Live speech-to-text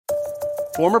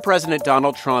Former President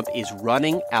Donald Trump is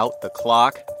running out the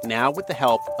clock, now with the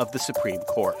help of the Supreme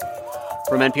Court.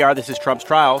 From NPR, this is Trump's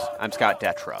Trials. I'm Scott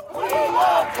Detrow.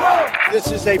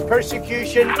 This is a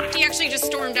persecution. He actually just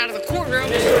stormed out of the courtroom.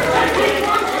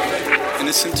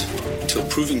 Innocent till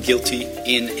proven guilty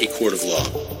in a court of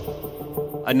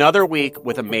law. Another week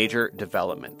with a major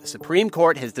development. The Supreme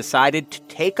Court has decided to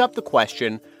take up the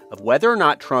question of whether or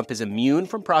not Trump is immune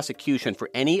from prosecution for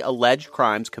any alleged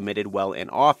crimes committed while in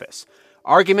office.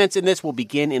 Arguments in this will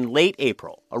begin in late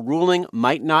April. A ruling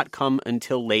might not come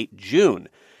until late June.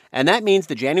 And that means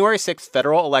the January 6th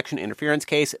federal election interference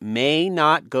case may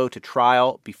not go to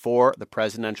trial before the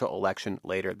presidential election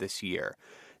later this year.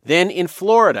 Then in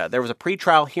Florida, there was a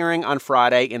pretrial hearing on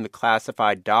Friday in the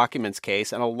classified documents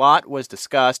case, and a lot was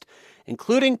discussed,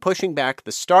 including pushing back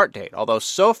the start date, although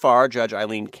so far Judge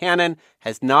Eileen Cannon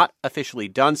has not officially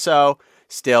done so.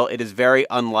 Still, it is very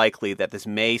unlikely that this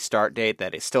May start date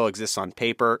that it still exists on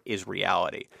paper is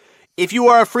reality. If you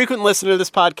are a frequent listener to this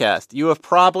podcast, you have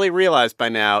probably realized by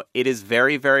now it is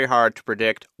very, very hard to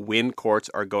predict when courts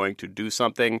are going to do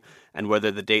something and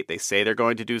whether the date they say they're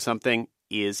going to do something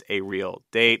is a real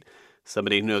date.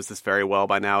 Somebody who knows this very well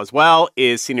by now as well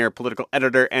is senior political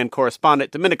editor and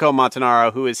correspondent Domenico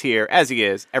Montanaro, who is here, as he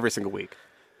is, every single week.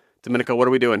 Domenico, what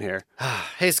are we doing here?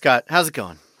 Hey, Scott. How's it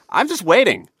going? I'm just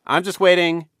waiting.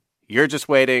 You're just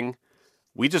waiting.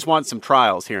 We just want some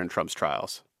trials here in Trump's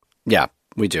Trials. Yeah,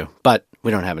 we do. But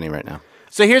we don't have any right now.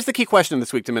 So here's the key question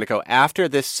this week, Domenico. After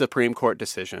this Supreme Court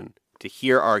decision to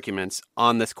hear arguments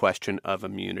on this question of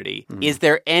immunity, is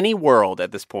there any world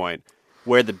at this point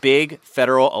where the big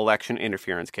federal election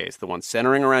interference case, the one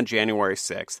centering around January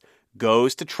 6th,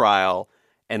 goes to trial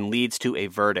and leads to a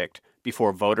verdict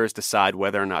before voters decide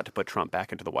whether or not to put Trump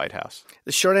back into the White House?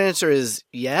 The short answer is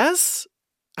yes.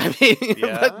 I mean,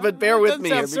 Yeah, but bear with me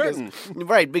here. certain.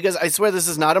 Because I swear this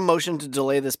is not a motion to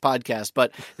delay this podcast,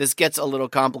 but this gets a little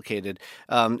complicated.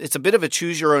 It's a bit of a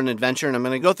choose-your-own-adventure, and I'm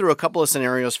going to go through a couple of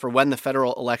scenarios for when the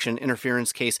federal election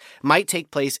interference case might take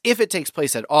place, if it takes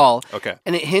place at all. Okay.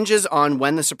 And it hinges on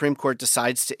when the Supreme Court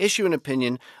decides to issue an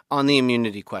opinion on the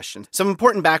immunity question. Some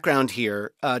important background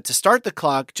here. To start the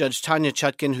clock, Judge Tanya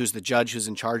Chutkan, who's the judge who's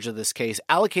in charge of this case,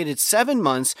 allocated 7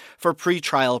 months for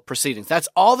pretrial proceedings. That's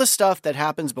all the stuff that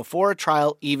happens before a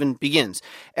trial even begins.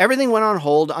 Everything went on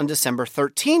hold on December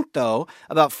 13th, though,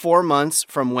 about 4 months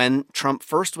from when Trump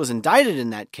first was indicted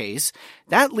in that case.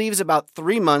 That leaves about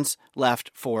 3 months left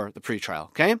for the pretrial,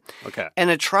 okay? Okay. And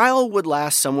a trial would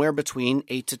last somewhere between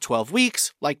 8 to 12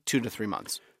 weeks, like 2 to 3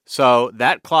 months. So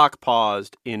that clock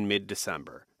paused in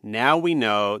mid-December. Now we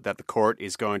know that the court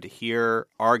is going to hear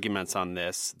arguments on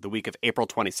this the week of April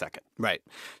 22nd. Right.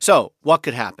 So what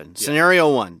could happen? Yeah.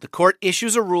 Scenario 1, the court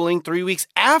issues a ruling 3 weeks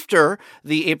after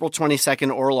the April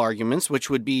 22nd oral arguments, which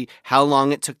would be how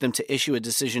long it took them to issue a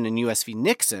decision in U.S. v.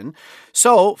 Nixon.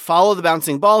 So follow the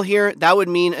bouncing ball here. That would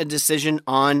mean a decision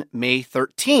on May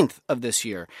 13th of this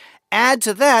year. Add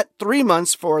to that 3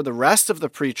 months for the rest of the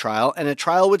pretrial, and a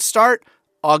trial would start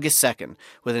August 2nd.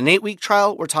 With an 8-week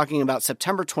trial, we're talking about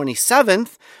September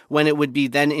 27th, when it would be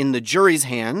then in the jury's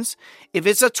hands. If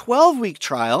it's a 12-week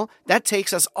trial, that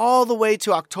takes us all the way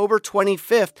to October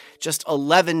 25th, just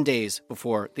 11 days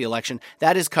before the election.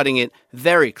 That is cutting it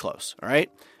very close, all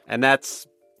right? And that's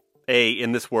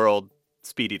in this world,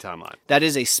 speedy timeline. That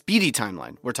is a speedy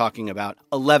timeline. We're talking about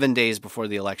 11 days before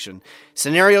the election.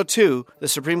 Scenario 2, the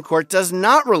Supreme Court does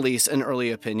not release an early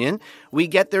opinion. We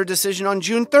get their decision on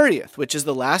June 30th, which is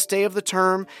the last day of the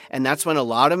term, and that's when a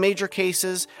lot of major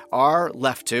cases are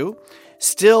left to.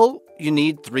 Still, you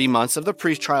need 3 months of the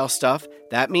pretrial stuff.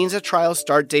 That means a trial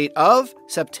start date of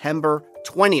September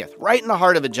 20th, right in the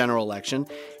heart of a general election.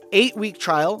 8-week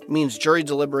trial means jury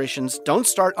deliberations don't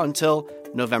start until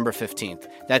November 15th.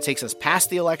 That takes us past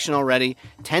the election already,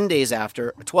 10 days after,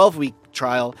 a 12-week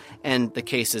trial, and the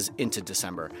case is into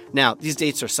December. Now, these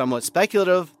dates are somewhat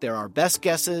speculative. They're our best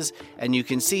guesses, and you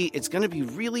can see it's going to be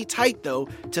really tight, though,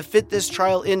 to fit this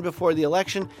trial in before the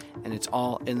election, and it's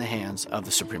all in the hands of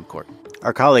the Supreme Court.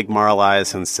 Our colleague Mara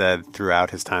Liasson said throughout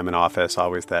his time in office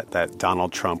always that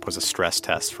Donald Trump was a stress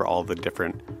test for all the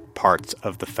different parts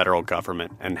of the federal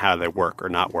government and how they work or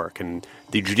not work. And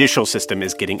the judicial system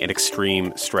is getting an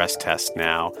extreme stress test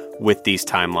now with these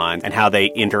timelines and how they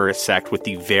intersect with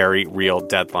the very real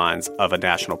deadlines of a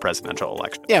national presidential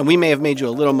election. Yeah, we may have made you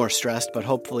a little more stressed, but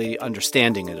hopefully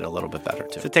understanding it a little bit better,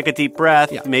 too. So take a deep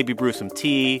breath, maybe brew some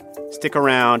tea, stick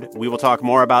around. We will talk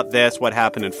more about this, what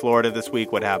happened in Florida this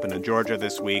week, what happened in Georgia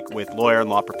this week with lawyer and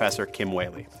law professor Kim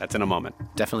Whaley. That's in a moment.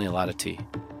 Definitely a lot of tea.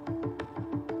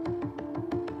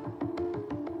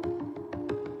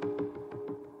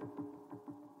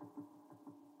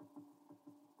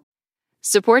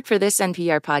 Support for this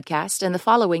NPR podcast and the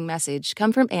following message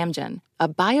come from Amgen, a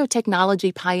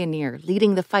biotechnology pioneer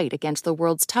leading the fight against the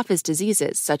world's toughest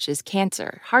diseases such as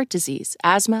cancer, heart disease,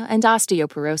 asthma, and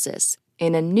osteoporosis.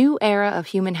 In a new era of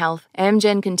human health,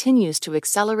 Amgen continues to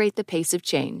accelerate the pace of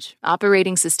change,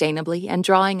 operating sustainably and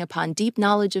drawing upon deep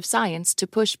knowledge of science to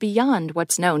push beyond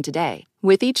what's known today.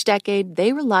 With each decade,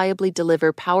 they reliably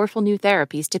deliver powerful new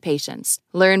therapies to patients.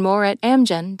 Learn more at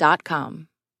amgen.com.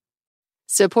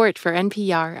 Support for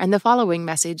NPR and the following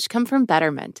message come from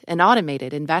Betterment, an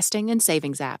automated investing and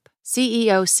savings app.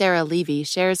 CEO Sarah Levy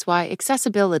shares why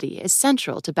accessibility is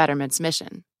central to Betterment's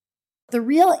mission. The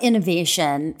real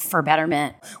innovation for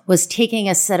Betterment was taking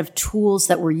a set of tools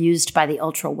that were used by the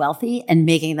ultra-wealthy and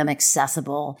making them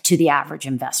accessible to the average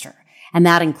investor. And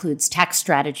that includes tax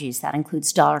strategies, that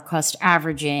includes dollar cost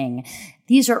averaging.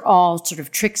 These are all sort of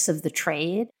tricks of the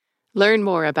trade. Learn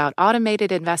more about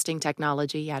automated investing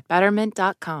technology at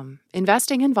Betterment.com.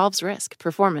 Investing involves risk.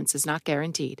 Performance is not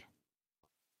guaranteed.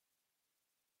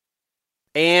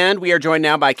 And we are joined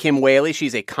now by Kim Whaley.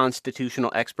 She's a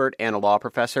constitutional expert and a law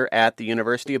professor at the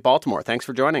University of Baltimore. Thanks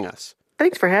for joining us.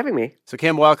 Thanks for having me. So,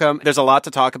 Kim, welcome. There's a lot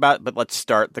to talk about, but let's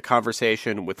start the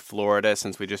conversation with Florida,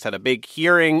 since we just had a big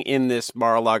hearing in this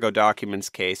Mar-a-Lago documents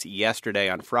case yesterday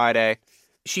on Friday.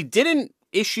 She didn't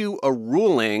issue a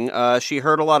ruling. She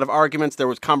heard a lot of arguments. There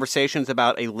was conversations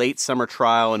about a late summer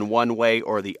trial in one way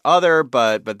or the other,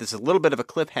 but this is a little bit of a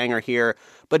cliffhanger here.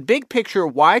 But big picture,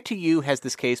 why to you has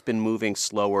this case been moving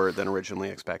slower than originally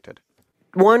expected?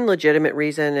 One legitimate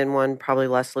reason and one probably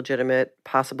less legitimate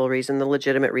possible reason. The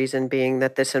legitimate reason being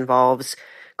that this involves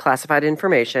classified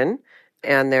information,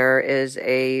 and there is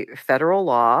a federal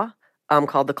law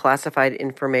called the Classified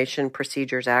Information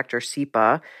Procedures Act, or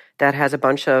CIPA, that has a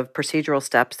bunch of procedural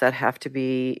steps that have to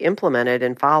be implemented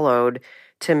and followed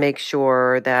to make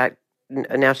sure that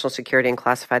national security and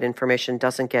classified information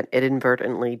doesn't get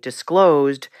inadvertently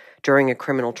disclosed during a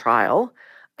criminal trial.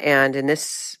 And in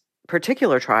this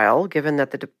particular trial, given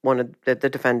that one of the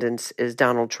defendants is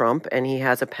Donald Trump and he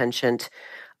has a penchant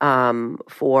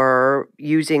for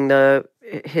using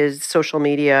his social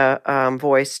media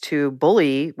voice to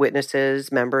bully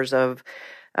witnesses, members of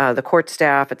the court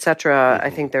staff, et cetera, I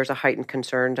think there's a heightened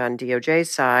concern on DOJ's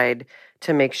side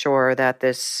to make sure that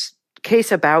this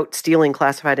case about stealing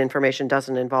classified information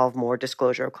doesn't involve more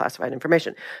disclosure of classified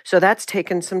information. So that's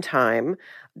taken some time.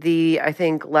 The, I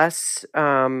think, less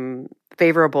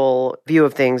favorable view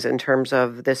of things in terms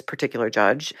of this particular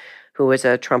judge, who is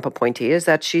a Trump appointee, is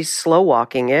that she's slow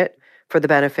walking it for the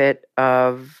benefit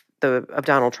of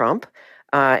Donald Trump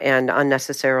and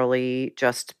unnecessarily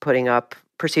just putting up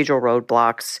procedural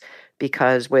roadblocks,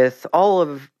 because with all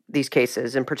of these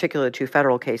cases, in particular two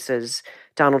federal cases,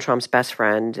 Donald Trump's best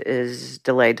friend is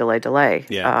delay.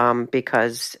 Yeah.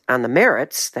 Because on the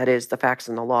merits, that is the facts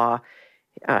and the law,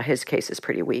 his case is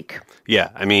pretty weak. Yeah,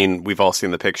 I mean, we've all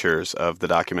seen the pictures of the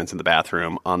documents in the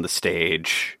bathroom, on the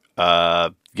stage.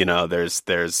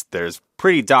 There's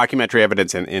pretty documentary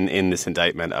evidence in this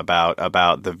indictment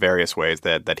about the various ways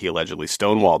that he allegedly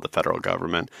stonewalled the federal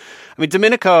government. I mean,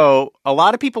 Domenico, a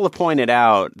lot of people have pointed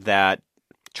out that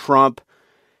Trump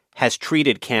has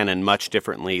treated Cannon much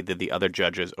differently than the other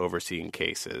judges overseeing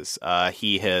cases.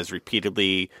 He has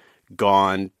repeatedly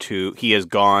gone to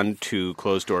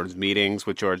closed doors meetings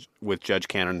with Judge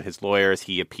Cannon and his lawyers.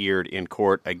 He appeared in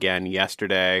court again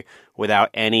yesterday without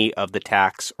any of the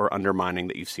tax or undermining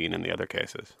that you've seen in the other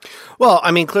cases. Well,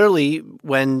 I mean, clearly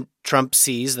when Trump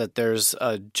sees that there's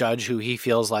a judge who he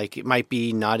feels like it might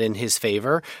be not in his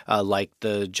favor, like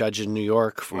the judge in New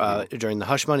York during the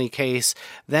hush money case,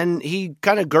 then he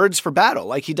kind of girds for battle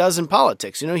like he does in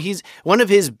politics. You know, he's one of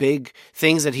his big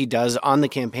things that he does on the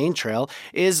campaign trail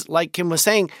is, like Kim was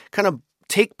saying, kind of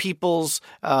take people's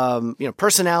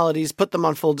personalities, put them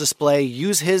on full display,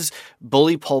 use his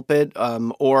bully pulpit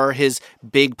or his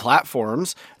big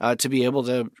platforms to be able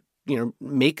to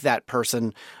make that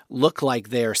person look like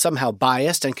they're somehow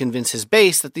biased and convince his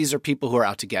base that these are people who are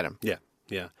out to get him. Yeah.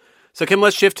 So, Kim,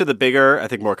 let's shift to the bigger, I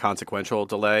think more consequential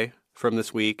delay from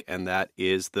this week, and that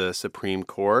is the Supreme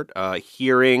Court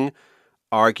hearing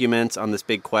arguments on this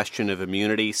big question of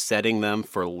immunity, setting them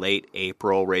for late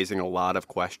April, raising a lot of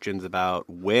questions about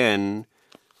when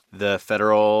the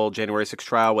federal January 6th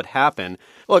trial would happen.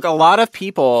 Look, a lot of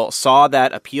people saw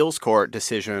that appeals court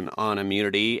decision on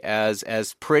immunity as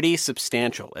pretty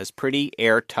substantial, as pretty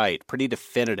airtight, pretty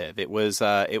definitive. It was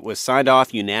signed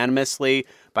off unanimously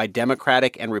by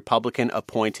Democratic and Republican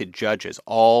appointed judges,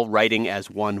 all writing as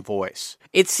one voice.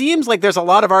 It seems like there's a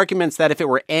lot of arguments that if it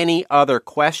were any other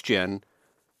question,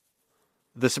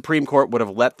 the Supreme Court would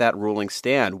have let that ruling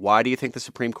stand. Why do you think the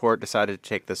Supreme Court decided to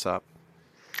take this up?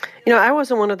 I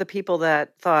wasn't one of the people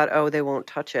that thought, oh, they won't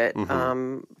touch it.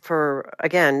 For,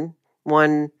 again,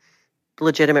 one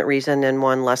legitimate reason and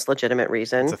one less legitimate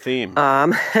reason. It's a theme.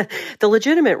 The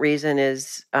legitimate reason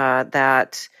is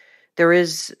that there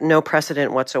is no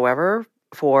precedent whatsoever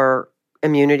for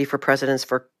immunity for presidents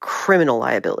for criminal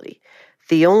liability.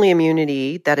 The only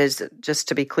immunity that is, just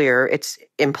to be clear, it's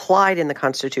implied in the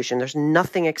Constitution. There's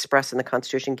nothing expressed in the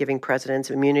Constitution giving presidents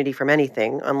immunity from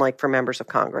anything, unlike for members of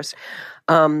Congress.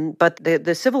 But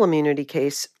the civil immunity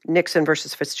case, Nixon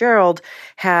versus Fitzgerald,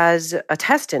 has a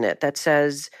test in it that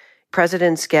says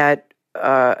presidents get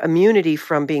immunity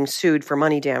from being sued for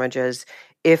money damages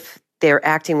if they're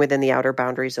acting within the outer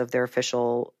boundaries of their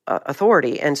official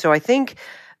authority. And so I think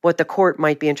what the court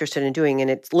might be interested in doing, and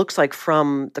it looks like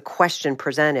from the question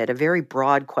presented, a very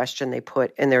broad question they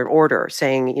put in their order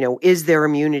saying, is there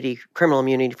immunity, criminal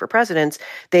immunity for presidents?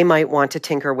 They might want to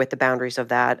tinker with the boundaries of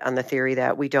that on the theory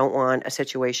that we don't want a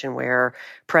situation where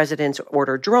presidents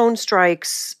order drone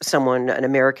strikes, an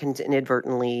American's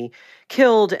inadvertently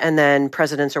killed, and then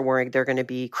presidents are worried they're going to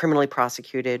be criminally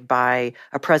prosecuted by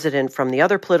a president from the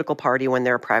other political party when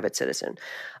they're a private citizen.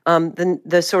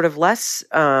 The sort of less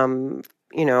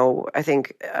I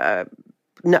think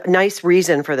nice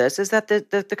reason for this is that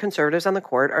the conservatives on the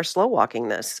court are slow walking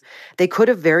this. They could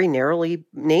have very narrowly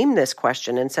named this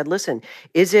question and said, listen,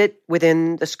 is it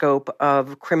within the scope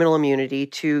of criminal immunity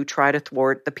to try to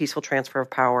thwart the peaceful transfer of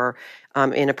power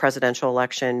in a presidential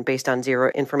election based on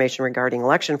zero information regarding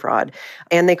election fraud?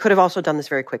 And they could have also done this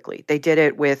very quickly. They did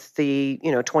it with the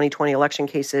 2020 election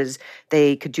cases.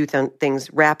 They could do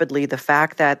things rapidly. The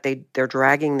fact that they're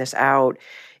dragging this out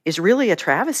is really a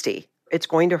travesty. It's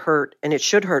going to hurt, and it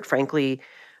should hurt, frankly,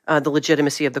 the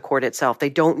legitimacy of the court itself. They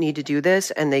don't need to do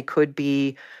this, and they could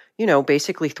be,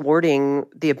 basically thwarting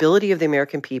the ability of the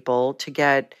American people to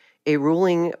get a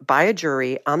ruling by a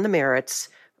jury on the merits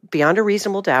beyond a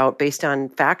reasonable doubt based on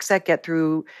facts that get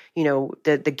through,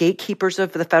 the gatekeepers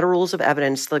of the federal rules of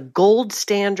evidence, the gold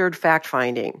standard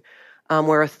fact-finding,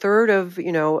 where a third of,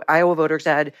 Iowa voters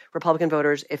said, Republican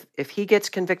voters, if he gets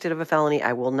convicted of a felony,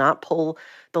 I will not pull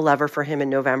the lever for him in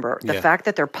November. The fact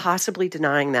that they're possibly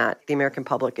denying that, the American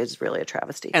public, is really a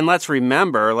travesty. And let's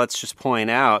just point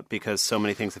out, because so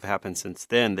many things have happened since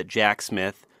then, that Jack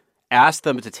Smith asked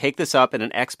them to take this up in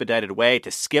an expedited way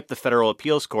to skip the federal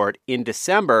appeals court. In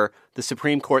December, the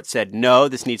Supreme Court said, no,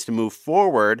 this needs to move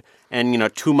forward.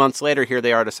 And, 2 months later, here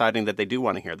they are deciding that they do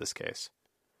want to hear this case.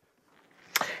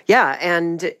 Yeah,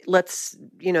 and let's,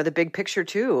 the big picture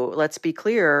too, let's be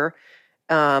clear,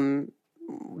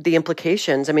 the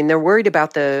implications. I mean, they're worried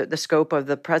about the scope of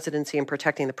the presidency and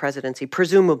protecting the presidency,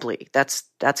 presumably. That's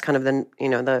kind of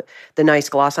the nice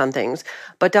gloss on things.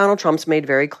 But Donald Trump's made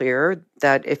very clear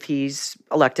that if he's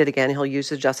elected again, he'll use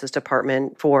the Justice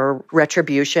Department for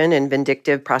retribution and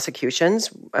vindictive prosecutions,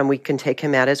 and we can take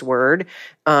him at his word.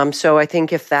 So I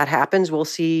think if that happens, we'll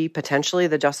see potentially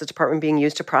the Justice Department being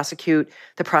used to prosecute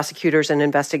the prosecutors and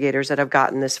investigators that have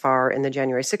gotten this far in the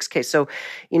January 6th case. So,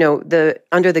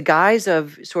 under the guise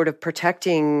of sort of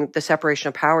protecting the separation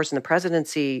of powers in the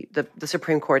presidency, the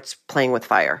Supreme Court's playing with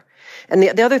fire. And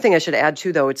the other thing I should add,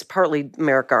 too, though, it's partly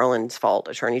Merrick Garland's fault,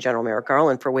 Attorney General Merrick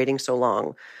Garland, for waiting so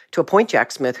long to appoint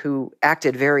Jack Smith, who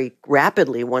acted very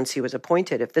rapidly once he was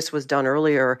appointed. If this was done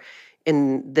earlier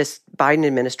in this Biden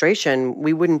administration,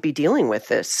 we wouldn't be dealing with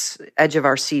this edge of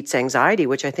our seats anxiety,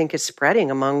 which I think is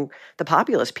spreading among the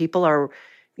populace. People are,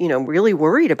 really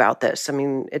worried about this. I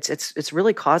mean, it's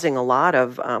really causing a lot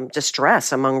of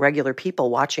distress among regular people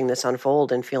watching this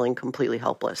unfold and feeling completely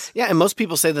helpless. Yeah, and most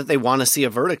people say that they want to see a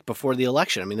verdict before the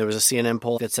election. I mean, there was a CNN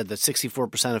poll that said that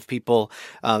 64% of people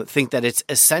think that it's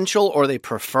essential or they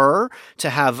prefer to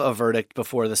have a verdict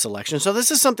before this election. So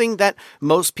this is something that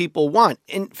most people want.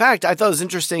 In fact, I thought it was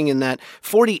interesting in that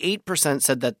 48%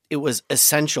 said that it was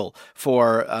essential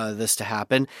for this to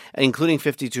happen, including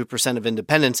 52% of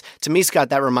independents. To me, Scott,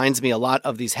 that reminds me a lot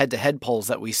of these head-to-head polls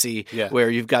that we see where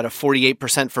you've got a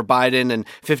 48% for Biden and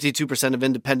 52% of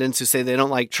independents who say they don't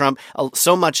like Trump.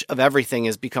 So much of everything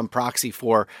has become proxy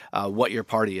for what your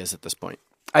party is at this point.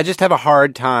 I just have a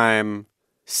hard time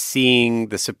seeing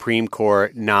the Supreme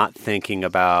Court not thinking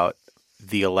about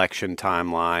the election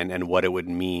timeline and what it would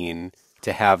mean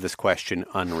to have this question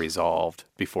unresolved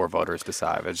before voters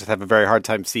decide. I just have a very hard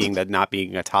time seeing that not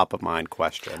being a top-of-mind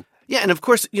question. Yeah, and of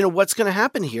course, what's going to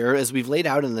happen here, as we've laid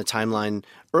out in the timeline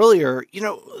earlier,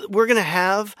 we're going to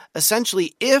have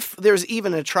essentially, if there's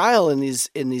even a trial in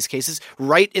these cases,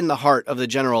 right in the heart of the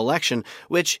general election,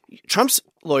 which Trump's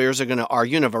lawyers are going to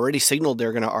argue and have already signaled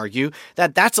they're going to argue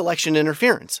that that's election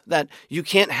interference, that you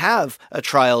can't have a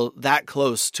trial that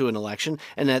close to an election,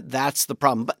 and that's the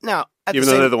problem. But now, even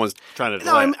though they're the ones trying to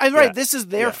delay. No, I'm right. Yeah. This is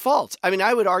their fault. I mean,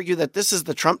 I would argue that this is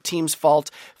the Trump team's fault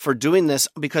for doing this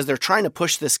because they're trying to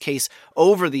push this case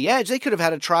over the edge. They could have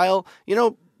had a trial,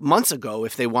 months ago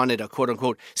if they wanted a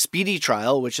quote-unquote speedy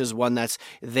trial, which is one that's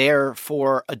there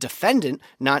for a defendant,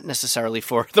 not necessarily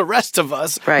for the rest of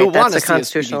us who want to see a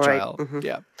speedy trial. Mm-hmm.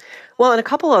 Yeah. Well, and a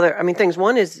couple other, things.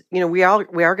 One is, we are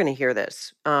going to hear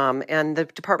this. And the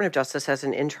Department of Justice has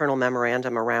an internal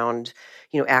memorandum around,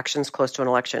 actions close to an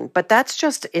election. But that's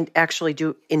just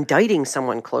indicting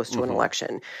someone close to an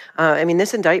election.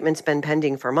 This indictment's been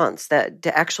pending for months. That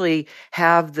to actually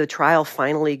have the trial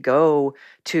finally go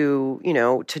to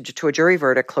a jury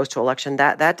verdict close to election,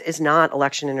 that is not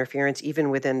election interference, even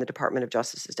within the Department of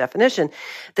Justice's definition.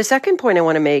 The second point I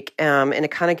want to make, and it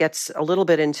kind of gets a little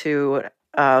bit into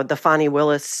the Fani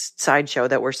Willis sideshow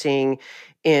that we're seeing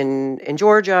in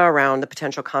Georgia around the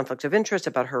potential conflict of interest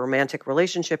about her romantic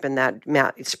relationship in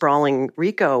that sprawling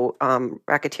RICO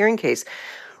racketeering case.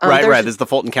 Right. This is the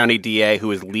Fulton County DA who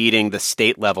is leading the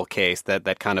state-level case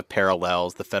that kind of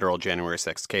parallels the federal January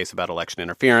 6th case about election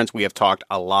interference. We have talked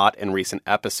a lot in recent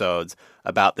episodes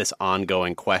about this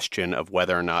ongoing question of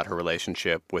whether or not her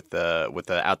relationship with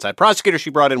the outside prosecutor she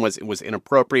brought in was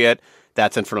inappropriate.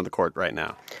 That's in front of the court right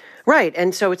now. Right.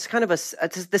 And so it's kind of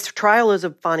this trial is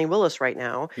of Fani Willis right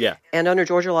now. Yeah. And under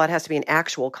Georgia law, it has to be an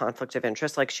actual conflict of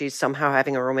interest, like she's somehow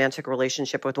having a romantic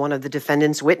relationship with one of the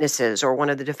defendant's witnesses or one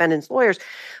of the defendant's lawyers.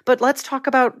 But let's talk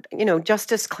about,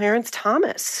 Justice Clarence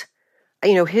Thomas.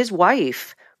 His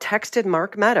wife texted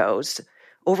Mark Meadows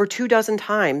over 24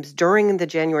 times during the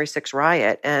January 6th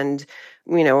riot and,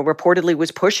 reportedly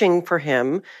was pushing for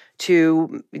him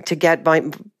to get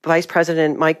Vice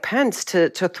President Mike Pence to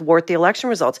thwart the election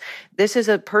results. This is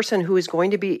a person who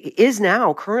is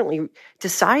now currently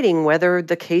deciding whether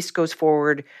the case goes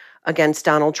forward against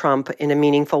Donald Trump in a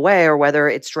meaningful way or whether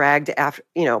it's dragged after,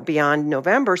 beyond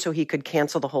November so he could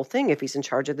cancel the whole thing if he's in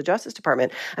charge of the Justice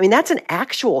Department. That's an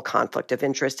actual conflict of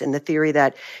interest in the theory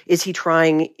that is he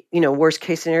trying, worst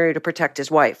case scenario to protect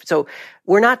his wife. So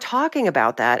we're not talking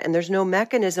about that, and there's no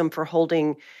mechanism for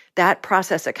holding that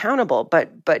process accountable.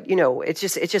 But it's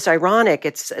just ironic.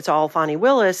 It's all Fani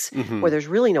Willis, where there's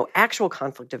really no actual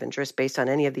conflict of interest based on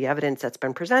any of the evidence that's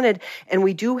been presented. And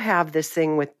we do have this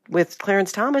thing with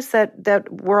Clarence Thomas that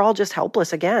we're all just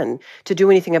helpless again to do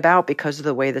anything about because of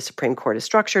the way the Supreme Court is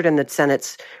structured and the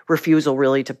Senate's refusal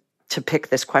really to pick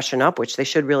this question up, which they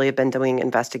should really have been doing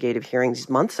investigative hearings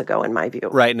months ago, in my view.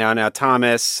 Right. Now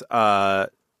Thomas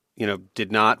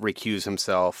did not recuse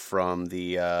himself from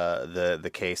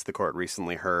the case the court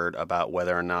recently heard about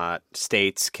whether or not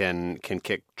states can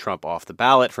kick Trump off the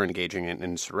ballot for engaging in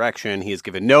insurrection. He has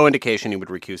given no indication he would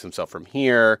recuse himself from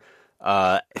here.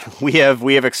 We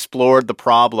have explored the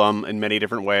problem in many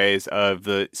different ways of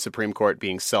the Supreme Court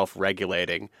being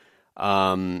self-regulating.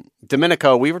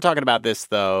 Domenico, we were talking about this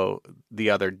though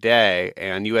the other day,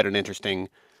 and you had an interesting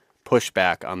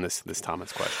pushback on this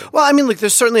Thomas question. Well,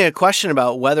 there's certainly a question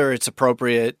about whether it's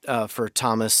appropriate for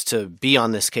Thomas to be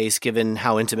on this case, given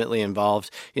how intimately involved,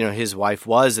 his wife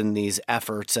was in these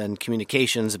efforts and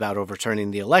communications about overturning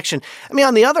the election.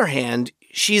 On the other hand,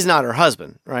 she's not her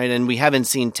husband, right? And we haven't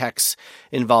seen texts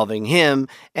involving him.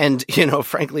 And,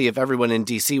 frankly, if everyone in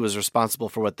D.C. was responsible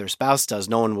for what their spouse does,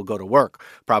 no one will go to work,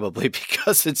 probably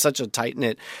because it's such a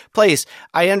tight-knit place.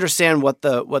 I understand what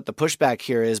the pushback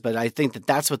here is, but I think that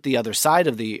that's what the other side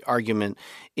of the argument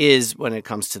is when it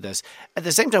comes to this. At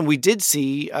the same time, we did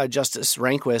see Justice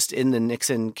Rehnquist in the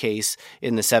Nixon case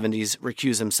in the 70s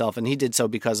recuse himself, and he did so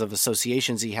because of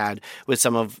associations he had with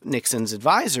some of Nixon's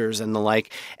advisors and the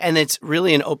like. And it's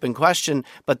really an open question,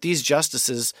 but these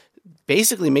justices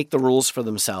basically make the rules for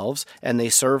themselves and they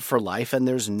serve for life, and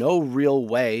there's no real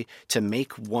way to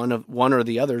make one or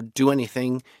the other do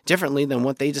anything differently than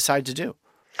what they decide to do.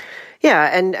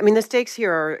 Yeah, and the stakes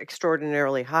here are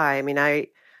extraordinarily high.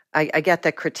 I get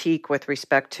that critique with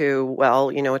respect to,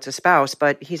 it's a spouse,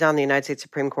 but he's on the United States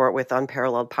Supreme Court with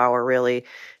unparalleled power, really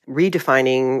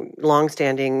redefining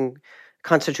longstanding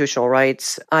constitutional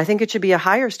rights. I think it should be a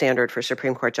higher standard for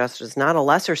Supreme Court justices, not a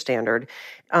lesser standard.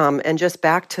 And just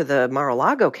back to the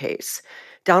Mar-a-Lago case,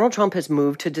 Donald Trump has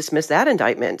moved to dismiss that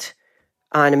indictment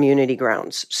on immunity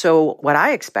grounds. So what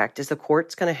I expect is the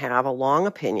court's going to have a long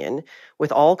opinion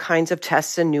with all kinds of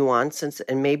tests and nuances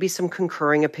and maybe some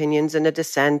concurring opinions and a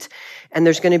dissent. And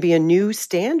there's going to be a new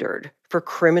standard for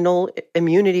criminal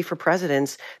immunity for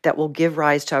presidents that will give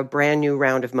rise to a brand new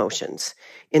round of motions.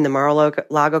 In the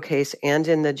Mar-a-Lago case and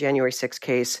in the January 6th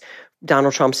case,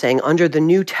 Donald Trump saying under the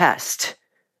new test,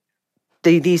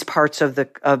 these parts of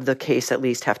the case at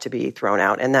least have to be thrown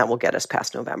out, and that will get us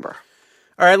past November.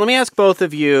 All right, let me ask both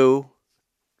of you.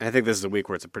 I think this is a week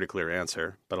where it's a pretty clear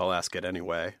answer, but I'll ask it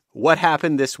anyway. What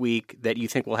happened this week that you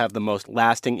think will have the most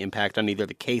lasting impact on either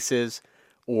the cases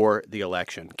or the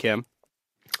election? Kim?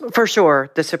 For sure,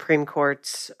 the Supreme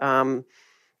Court's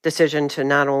decision to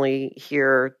not only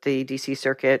hear the D.C.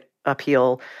 Circuit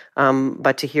appeal,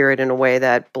 but to hear it in a way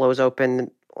that blows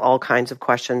open all kinds of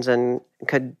questions and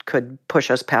could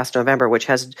push us past November, which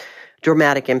has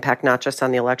dramatic impact not just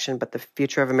on the election, but the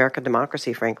future of American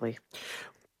democracy, frankly.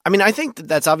 I mean, I think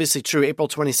that's obviously true. April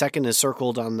 22nd is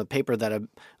circled on the paper that I'm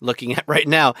looking at right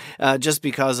now, just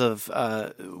because of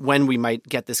when we might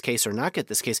get this case or not get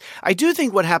this case. I do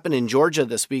think what happened in Georgia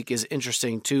this week is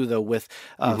interesting, too, though, with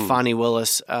Fani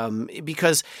Willis,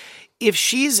 because if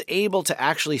she's able to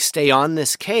actually stay on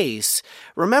this case,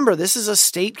 remember, this is a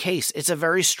state case. It's a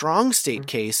very strong state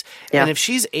case. Yeah. And if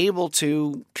she's able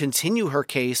to continue her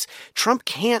case, Trump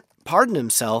can't pardon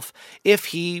himself if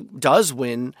he does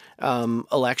win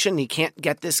election. He can't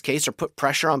get this case or put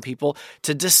pressure on people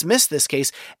to dismiss this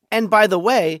case. And by the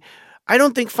way, I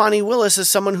don't think Fani Willis is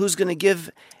someone who's going to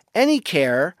give any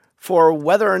care for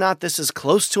whether or not this is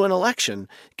close to an election,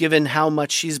 given how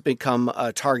much she's become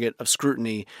a target of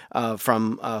scrutiny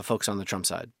from folks on the Trump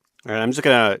side. All right, I'm just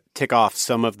going to tick off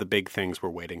some of the big things we're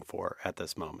waiting for at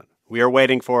this moment. We are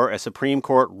waiting for a Supreme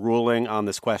Court ruling on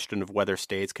this question of whether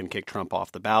states can kick Trump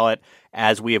off the ballot.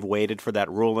 As we have waited for that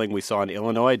ruling, we saw an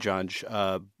Illinois judge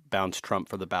bounce Trump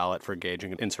for the ballot for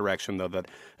engaging in insurrection, though that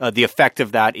the effect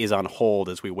of that is on hold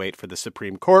as we wait for the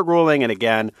Supreme Court ruling. And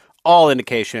again, all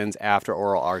indications after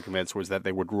oral arguments was that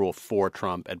they would rule for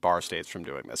Trump and bar states from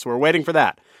doing this. So we're waiting for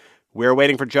that. We're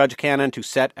waiting for Judge Cannon to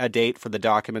set a date for the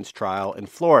documents trial in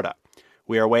Florida.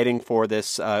 We are waiting for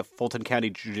this Fulton County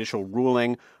judicial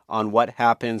ruling on what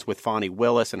happens with Fani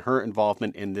Willis and her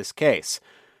involvement in this case.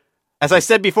 As I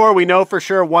said before, we know for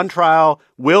sure one trial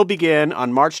will begin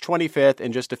on March 25th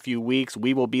in just a few weeks.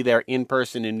 We will be there in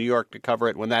person in New York to cover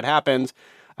it when that happens.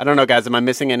 I don't know, guys. Am I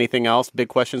missing anything else? Big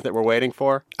questions that we're waiting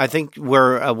for? I think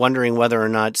we're wondering whether or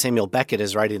not Samuel Beckett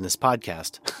is writing this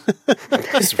podcast.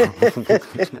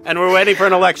 And we're waiting for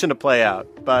an election to play out,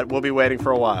 but we'll be waiting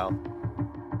for a while.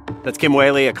 That's Kim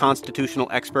Whaley, a constitutional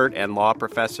expert and law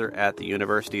professor at the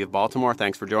University of Baltimore.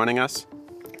 Thanks for joining us.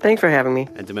 Thanks for having me.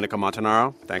 And Domenico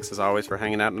Montanaro, thanks as always for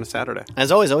hanging out on a Saturday.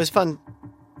 As always fun.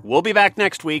 We'll be back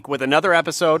next week with another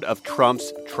episode of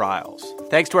Trump's Trials.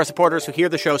 Thanks to our supporters who hear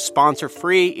the show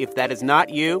sponsor-free. If that is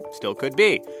not you, still could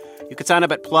be. You can sign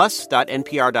up at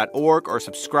plus.npr.org or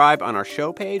subscribe on our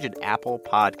show page at Apple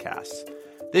Podcasts.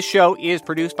 This show is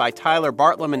produced by Tyler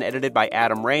Bartlam and edited by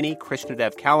Adam Rainey,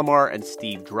 Krishnadev Kalamar, and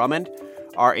Steve Drummond.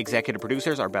 Our executive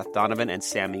producers are Beth Donovan and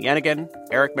Sammy Yenigan.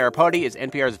 Eric Maripodi is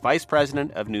NPR's Vice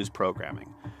President of News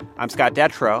Programming. I'm Scott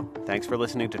Detrow. Thanks for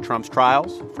listening to Trump's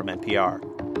Trials from NPR.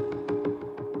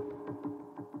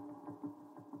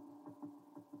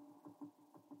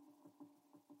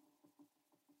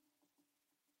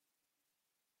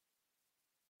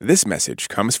 This message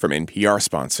comes from NPR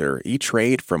sponsor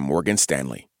E-Trade from Morgan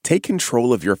Stanley. Take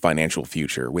control of your financial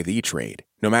future with E-Trade.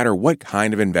 No matter what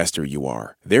kind of investor you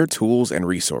are, their tools and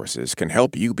resources can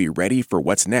help you be ready for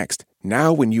what's next.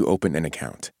 Now, when you open an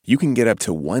account, you can get up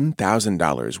to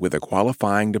 $1,000 with a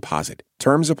qualifying deposit.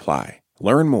 Terms apply.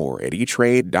 Learn more at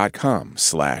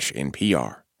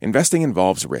eTrade.com/NPR. Investing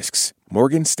involves risks.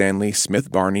 Morgan Stanley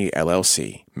Smith Barney,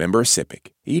 LLC. Member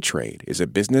SIPC. E-Trade is a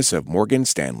business of Morgan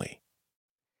Stanley.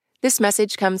 This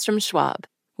message comes from Schwab.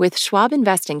 With Schwab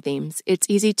Investing Themes, it's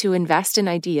easy to invest in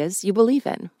ideas you believe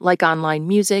in, like online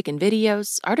music and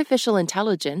videos, artificial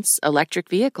intelligence, electric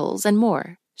vehicles, and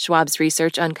more. Schwab's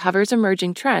research uncovers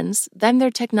emerging trends, then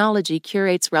their technology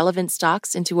curates relevant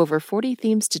stocks into over 40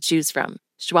 themes to choose from.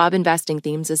 Schwab Investing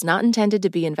Themes is not intended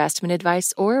to be investment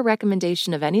advice or a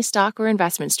recommendation of any stock or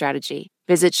investment strategy.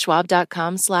 Visit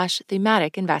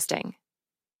schwab.com/thematic investing.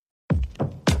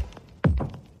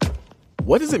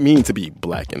 What does it mean to be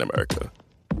Black in America?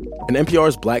 In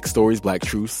NPR's Black Stories, Black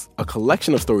Truths, a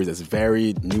collection of stories as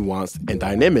varied, nuanced, and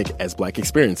dynamic as Black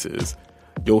experiences,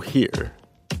 you'll hear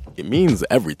it means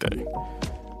everything.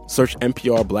 Search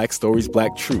NPR Black Stories,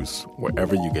 Black Truths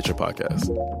wherever you get your podcasts.